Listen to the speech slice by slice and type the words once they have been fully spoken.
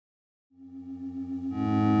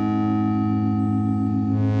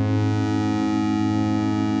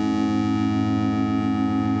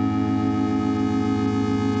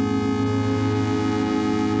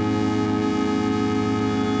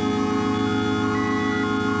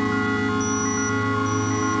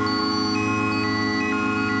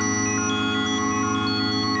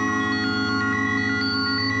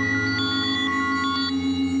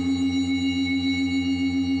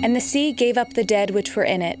And the sea gave up the dead which were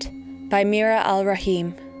in it, by Mira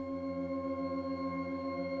al-Rahim.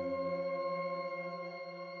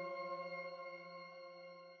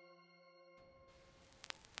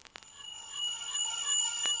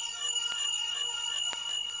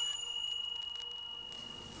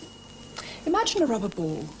 Imagine a rubber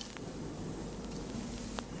ball.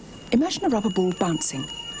 Imagine a rubber ball bouncing.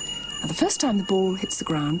 Now, the first time the ball hits the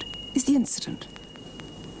ground is the incident.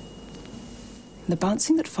 And the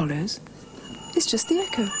bouncing that follows is just the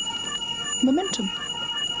echo, momentum.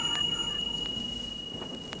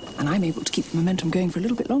 And I'm able to keep the momentum going for a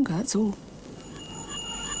little bit longer, that's all.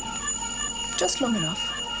 Just long enough.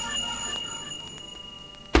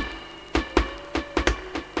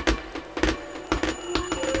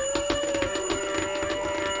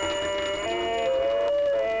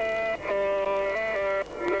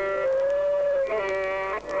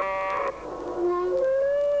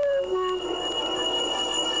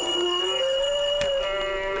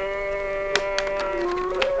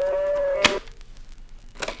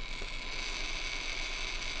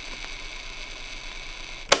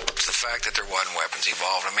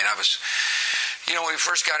 When we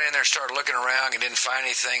first got in there and started looking around and didn't find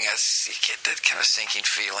anything, you get that kind of sinking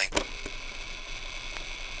feeling.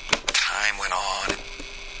 Time went on.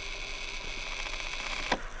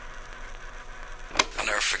 I'll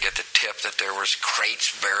never forget the tip that there was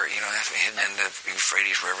crates buried, hidden in the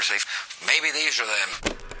Euphrates River. Say, maybe these are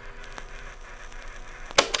them.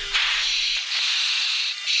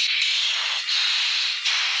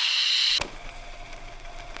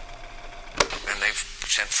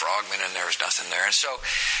 Sent frogmen and there was nothing there. And so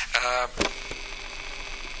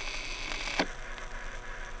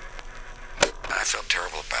I felt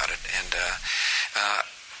terrible about it. And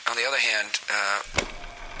on the other hand,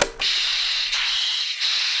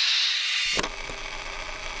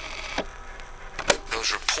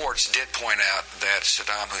 those reports did point out that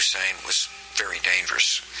Saddam Hussein was very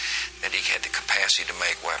dangerous, that he had the capacity to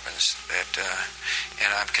make weapons,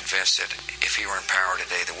 and I'm convinced that if he were in power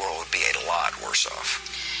today, the world would be a lot worse off.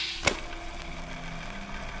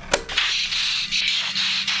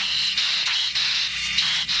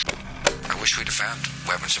 I wish we'd have found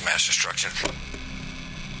weapons of mass destruction.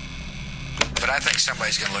 But I think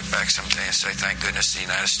somebody's going to look back someday and say, thank goodness the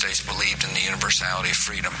United States believed in the universality of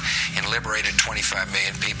freedom and liberated 25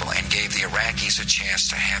 million people and gave the Iraqis a chance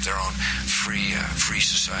to have their own free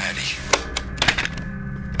society.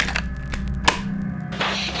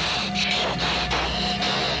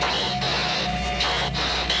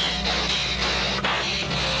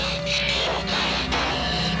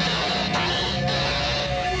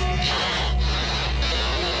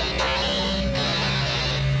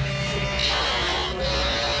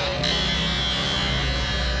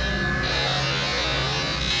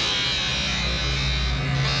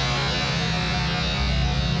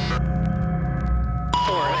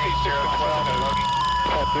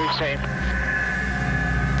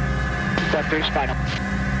 Step 3 spinal.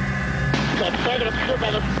 Step 7 up to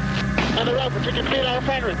on the road for 50 feet out of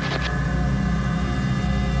refinery.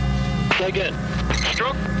 Say again.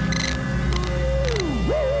 Stroke.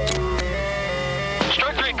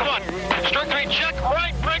 Stroke 3, come on. Stroke 3, check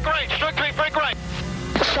right, brake right. Stroke 3, brake right.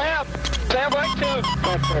 Sam right 2.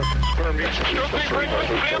 Stroke 3, brake right,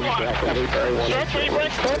 Sam right. Stroke 3,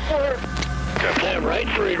 brake forward. Sam right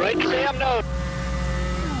 3, right 3. Sam no.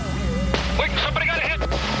 Wait, somebody got a hit.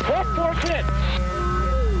 4 hit.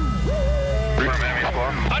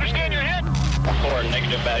 Understand your hit. 4,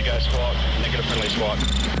 negative bad guy squawk. Negative friendly squawk.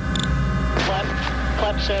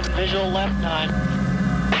 Clap 7, visual left 9.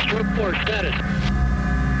 Stroke 4 status.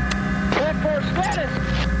 Stroke 4 status.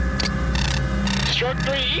 Stroke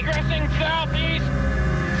 3 egressing southeast.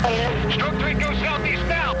 Stroke 3 go southeast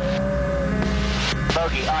now.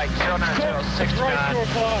 Bogey, all right, 0906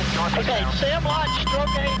 Okay, Sam Lodge,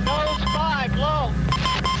 stroke 8, nose 5, low.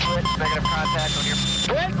 Negative contact on your...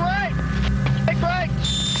 Brake right! Brake right!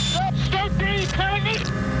 Stop, stroke 3, carrying me! 120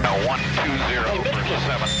 for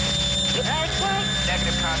 7.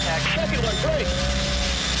 Negative contact. Second one, brake.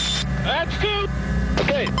 That's 2.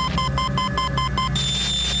 Okay.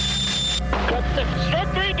 Cut 6.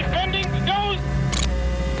 Stroke 3, defending, nose.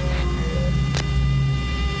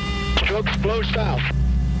 Strokes flow south.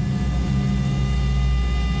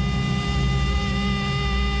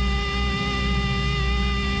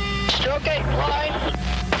 Stroke 8, line.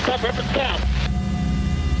 Stop, rip it south.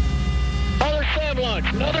 Another Sam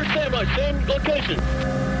launch, same location.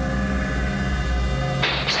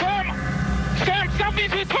 Sam,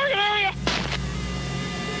 southeast of the target area.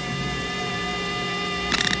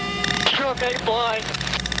 Stroke 8, blind.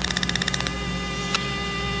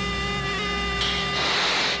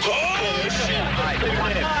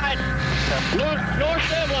 North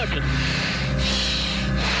Sam Legend.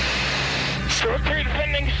 Stroke 3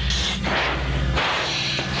 defending.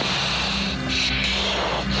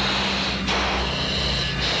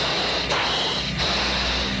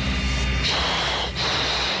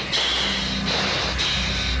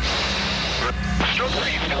 Stroke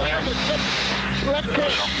 3 still there. Left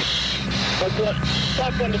pitch.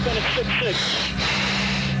 Top one defending 6-6.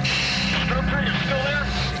 Stroke 3 is still there.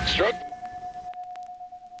 Stroke.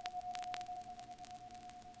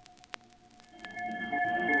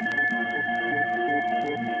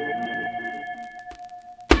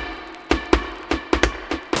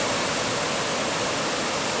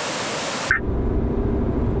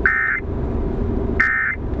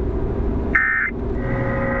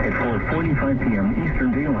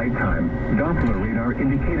 Doppler radar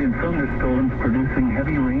indicated thunderstorms producing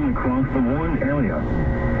heavy rain across the warned area.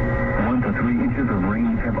 1 to 3 inches of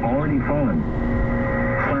rain have already fallen.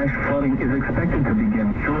 Flash flooding is expected to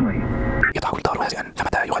begin shortly. يضحك الدار هادئا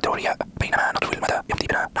فمتى يغادر الرياء بينما نطوي المدى يمضي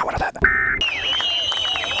بنا نحو الرداء.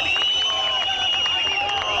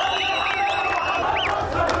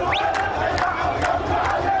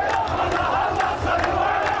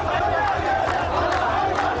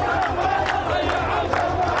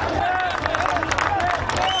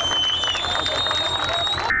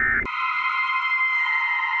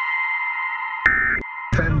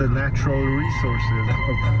 The natural resources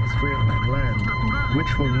of Switzerland land,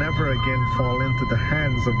 which will never again fall into the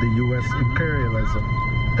hands of the U.S. imperialism.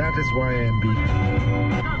 That is why I am beaten.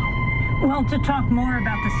 Well, to talk more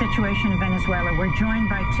about the situation in Venezuela, we're joined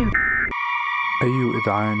by two. أي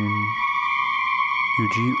إذعان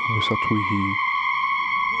يجيء بسطوه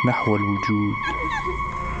نحو الوجود،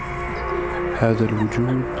 هذا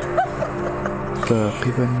الوجود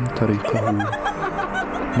ثاقبا طريقه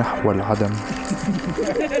نحو العدم،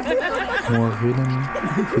 موغلا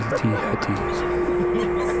في التيهة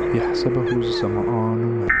يحسبه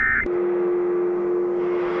الظمآن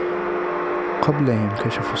قبل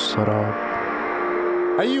ينكشف السراب،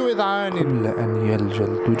 أي إذعان قبل أن يلجى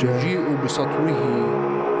الدجى يجيء بسطوه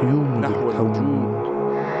يومض نحو الكون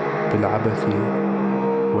بالعبث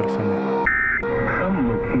والفناء. Some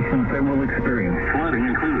locations that will experience flooding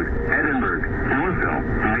include Edinburgh, Northville,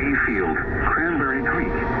 Mayfield, Cranberry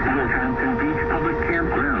Creek, Wolverhampton Beach Public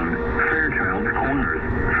Campground, Fairchild's Corners,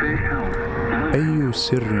 Fish House, أي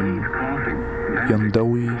سر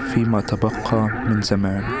ينضوي فيما تبقى من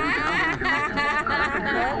زمان،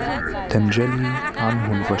 تنجلي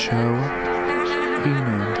عنه الغشاوة حين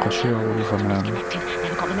ينقشع الغمام.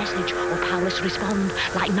 Message or powerless to respond,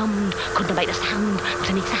 like numbed, couldn't make the sound, not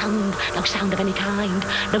any sound, no sound of any kind,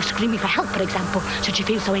 no screaming for help, for example, should you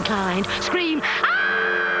feel so inclined. Scream! Ah!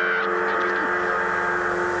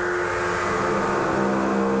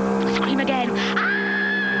 Scream again! Ah!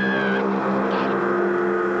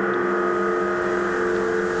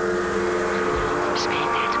 Spare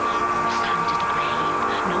that. Sound is the brain.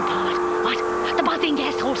 No part. What? The buzzing,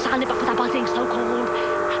 yes, all silent, but for the buzzing so called.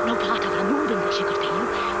 No part of her moving that she could feel.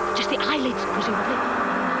 Just the eyelids, presumably.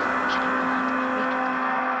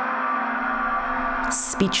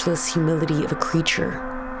 Speechless humility of a creature,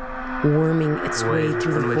 worming its way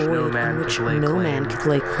through the void in which no man could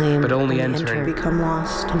lay claim, but only enter and become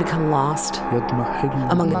lost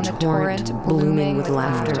among a torrent blooming with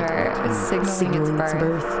laughter, signaling its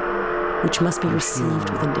birth, which must be received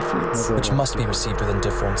with indifference.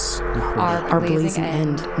 Our blazing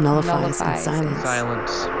end nullifies in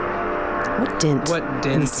silence. What dint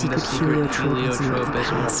in the secret heliotropism of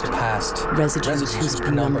the past, residues whose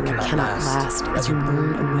penumbra cannot last as you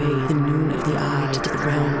burn away the noon of the eye to the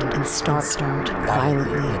ground and start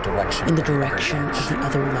violently in the direction of the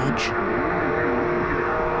other ledge.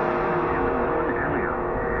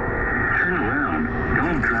 Turn around,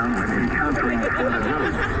 don't drown when encountering flooded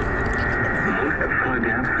roads. Most flood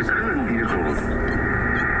gaps occur in vehicles.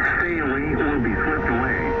 Stay away or be swept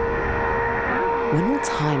away. When will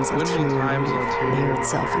time's ulterior motive bear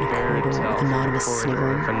itself in a corridor of anonymous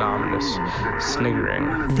sniggering?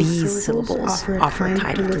 These syllables offer a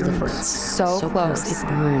kind of deliverance. So close. It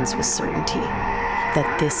burns with certainty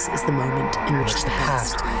that this is the moment in which the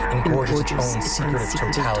past engorges its own secret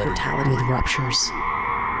totality with ruptures.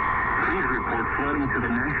 Please report flooding to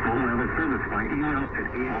the National Weather Service by email at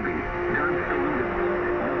ALB.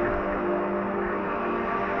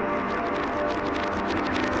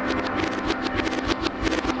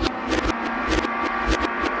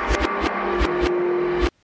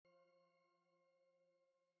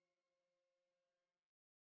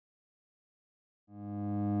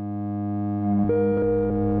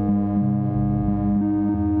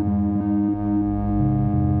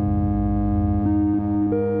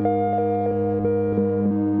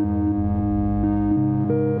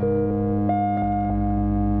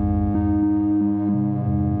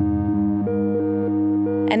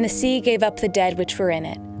 and The Sea Gave Up the Dead Which Were in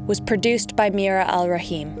It was produced by Mira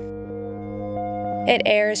Al-Rahim. It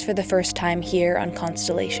airs for the first time here on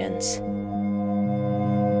Constellations.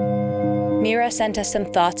 Mira sent us some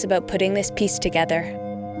thoughts about putting this piece together.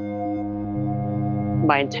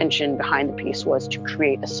 My intention behind the piece was to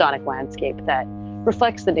create a sonic landscape that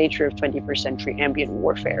reflects the nature of 21st century ambient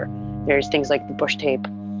warfare. There's things like the bush tape,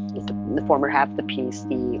 the former half of the piece,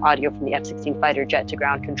 the audio from the F-16 fighter jet to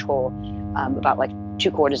ground control, about like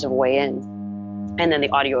 2/4 of the way in, and then the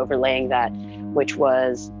audio overlaying that, which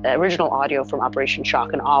was the original audio from Operation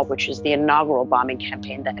Shock and Awe, which is the inaugural bombing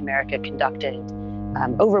campaign that America conducted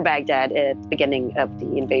over Baghdad at the beginning of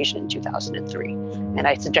the invasion in 2003. And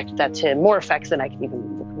I subjected that to more effects than I can even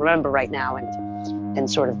remember right now, and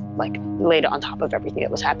sort of like laid it on top of everything that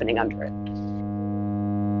was happening under it.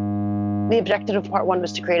 The objective of part one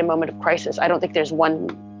was to create a moment of crisis. I don't think there's one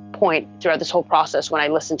point throughout this whole process when I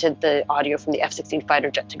listened to the audio from the F-16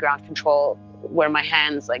 fighter jet to ground control where my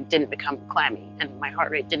hands like didn't become clammy and my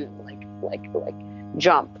heart rate didn't like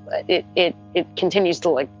jump. It continues to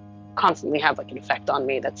like constantly have like an effect on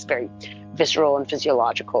me that's very visceral and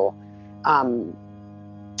physiological. And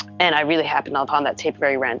I really happened upon that tape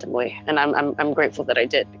very randomly, and I'm grateful that I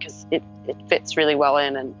did, because it fits really well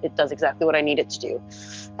in and it does exactly what I need it to do.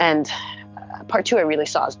 And part two I really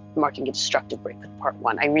saw as marking a destructive break with part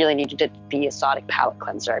one. I really needed it to be a sonic palette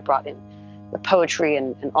cleanser. I brought in the poetry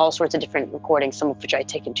and all sorts of different recordings, some of which I had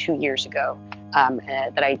taken 2 years ago,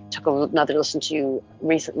 that I took another listen to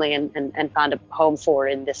recently and found a home for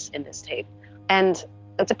in this tape. And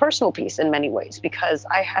it's a personal piece in many ways, because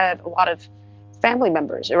I had a lot of family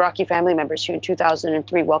members, Iraqi family members, who in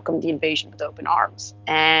 2003 welcomed the invasion with open arms.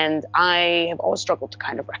 And I have always struggled to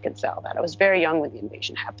kind of reconcile that. I was very young when the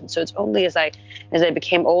invasion happened. So it's only as I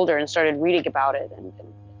became older and started reading about it and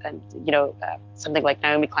something like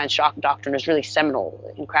Naomi Klein's shock doctrine is really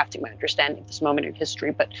seminal in crafting my understanding of this moment in history.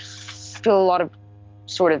 But I feel a lot of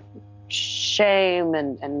sort of shame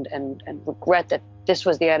and regret that this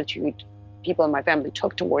was the attitude people in my family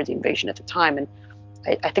took towards the invasion at the time. And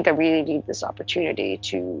I think I really need this opportunity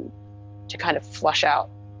to kind of flush out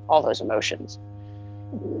all those emotions.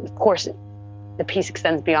 Of course, the piece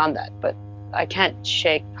extends beyond that, but I can't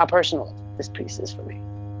shake how personal this piece is for me.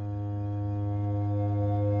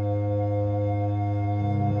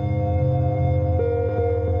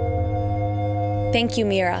 Thank you,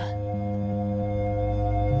 Mira.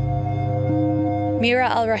 Mira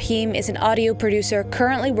Al-Rahim is an audio producer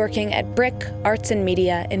currently working at Brick Arts and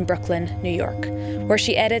Media in Brooklyn, New York, where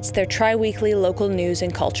she edits their tri-weekly local news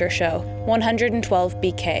and culture show, 112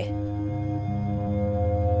 BK.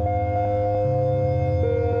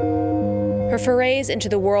 Her forays into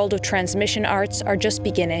the world of transmission arts are just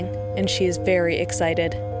beginning, and she is very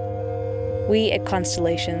excited. We at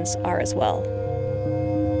Constellations are as well.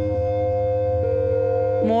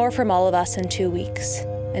 More from all of us in 2 weeks.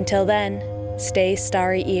 Until then, stay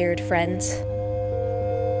starry-eared, friends.